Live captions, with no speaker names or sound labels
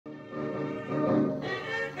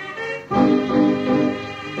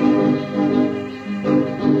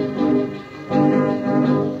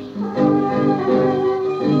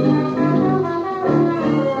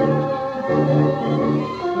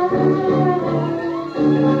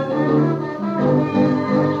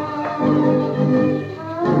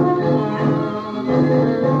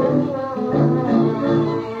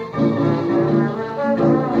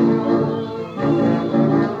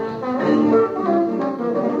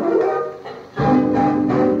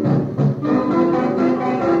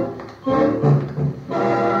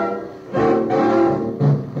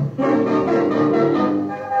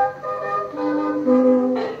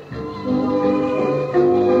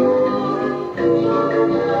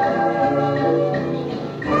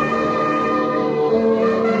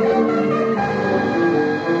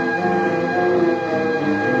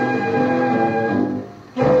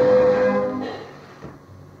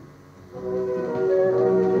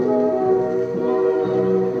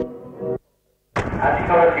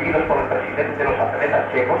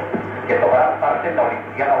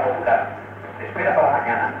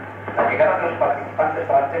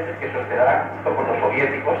franceses que se hospedarán junto con los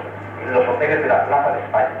soviéticos en los hoteles de la Plaza de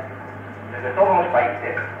España. Desde todos los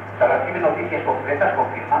países se reciben noticias concretas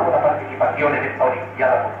confirmando la participación en esta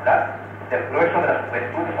Olimpiada Popular del grueso de las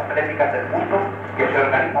juventudes atléticas del mundo que se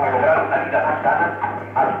organiza para lograr una vida más sana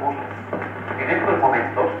y más justa. En estos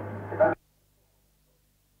momentos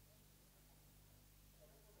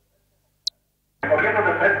el gobierno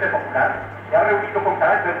del Frente Popular se ha reunido con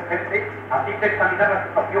carácter urgente a fin de examinar la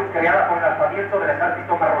situación creada por el alzamiento del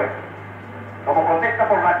ejército marroquí. Como protesta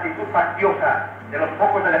por la actitud facciosa de los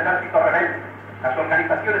pocos del ejército rebelde, las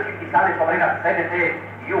organizaciones sindicales obreras CNT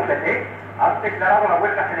y UGT han declarado la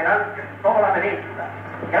huelga general en toda la península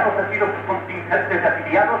y han ofrecido sus contingentes de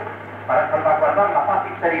afiliados para salvaguardar la paz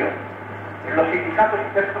interior. En los sindicatos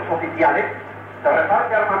y centros oficiales se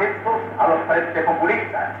reparte armamento a los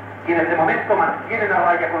frentepopulistas, quienes de momento mantienen a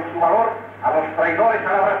raya con su valor a los traidores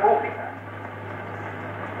a la República.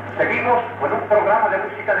 Seguimos con un programa de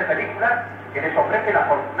música de película que les ofrece la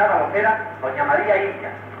afortunada vocera doña María India.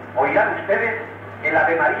 Oirán ustedes el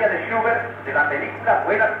Ave María de Schubert de la película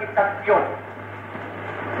Vuelan mis canciones.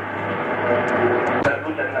 Las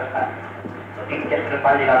luchas en las calles. Noticias que nos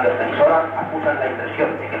van llegando a esta emisora acusan la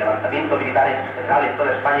impresión de que el levantamiento militar es general en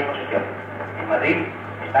toda España y posesión. En Madrid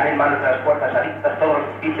están en manos de las fuerzas adictas todos los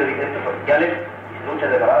oficios y centros oficiales y se lucha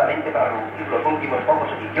desveladamente para reducir los últimos focos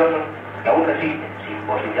sediciosos que aún resisten, sin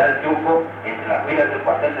posibilidad de triunfo, entre las ruinas del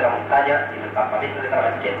cuartel de la montaña y el campamento de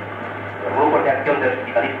Carabanchel. Los grupos de acción del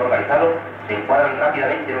sindicalismo organizado se encuadran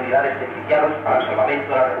rápidamente en unidades de milicianos para el salvamento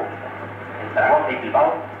de la República. En Zaragoza y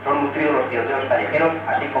Bilbao son nutridos los tiroteos callejeros,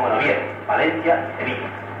 así como en Oviedo, Valencia y Sevilla.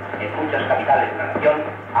 En muchas capitales de la nación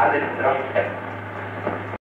arden numerosos templos.